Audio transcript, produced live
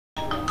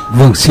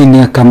Vâng, xin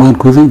cảm ơn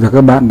quý vị và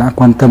các bạn đã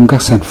quan tâm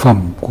các sản phẩm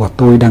của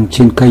tôi đăng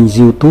trên kênh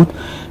YouTube.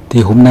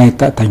 Thì hôm nay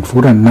tại thành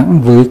phố Đà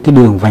Nẵng, với cái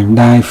đường vành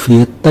đai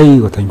phía tây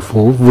của thành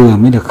phố vừa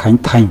mới được khánh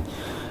thành,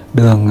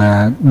 đường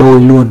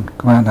đôi luôn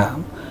các bạn ạ.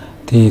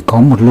 Thì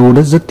có một lô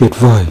đất rất tuyệt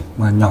vời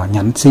mà nhỏ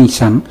nhắn xinh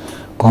xắn,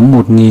 có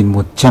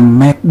 1.100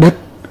 mét đất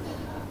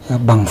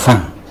bằng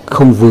phẳng,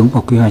 không vướng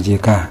vào quy hoạch gì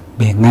cả.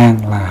 Bề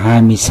ngang là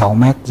 26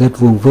 mét, rất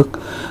vuông vức,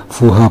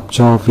 phù hợp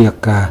cho việc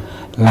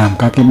làm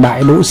các cái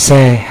bãi đỗ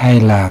xe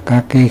hay là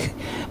các cái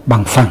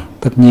bằng phẳng.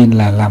 Tất nhiên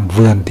là làm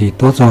vườn thì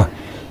tốt rồi.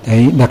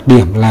 Đấy, đặc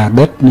điểm là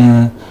đất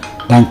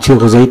đang chưa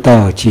có giấy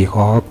tờ, chỉ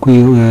có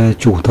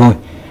chủ thôi.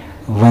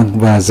 Vâng,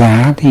 và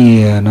giá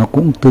thì nó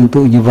cũng tương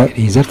tự như vậy,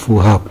 thì rất phù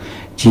hợp.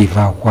 Chỉ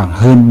vào khoảng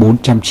hơn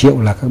 400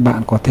 triệu là các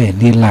bạn có thể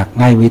liên lạc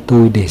ngay với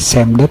tôi để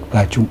xem đất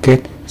và chung kết.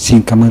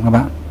 Xin cảm ơn các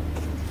bạn.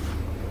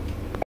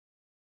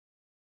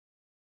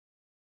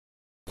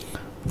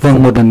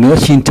 Vâng, một lần nữa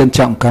xin trân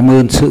trọng cảm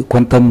ơn sự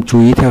quan tâm chú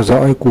ý theo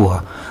dõi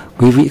của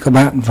quý vị các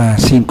bạn, và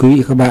xin quý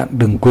vị các bạn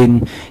đừng quên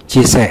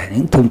chia sẻ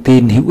những thông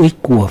tin hữu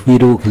ích của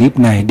video clip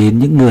này đến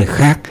những người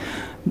khác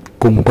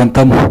cùng quan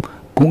tâm,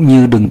 cũng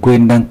như đừng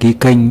quên đăng ký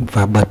kênh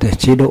và bật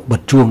chế độ bật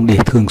chuông để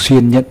thường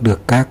xuyên nhận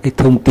được các cái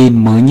thông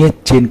tin mới nhất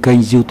trên kênh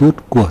YouTube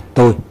của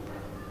tôi.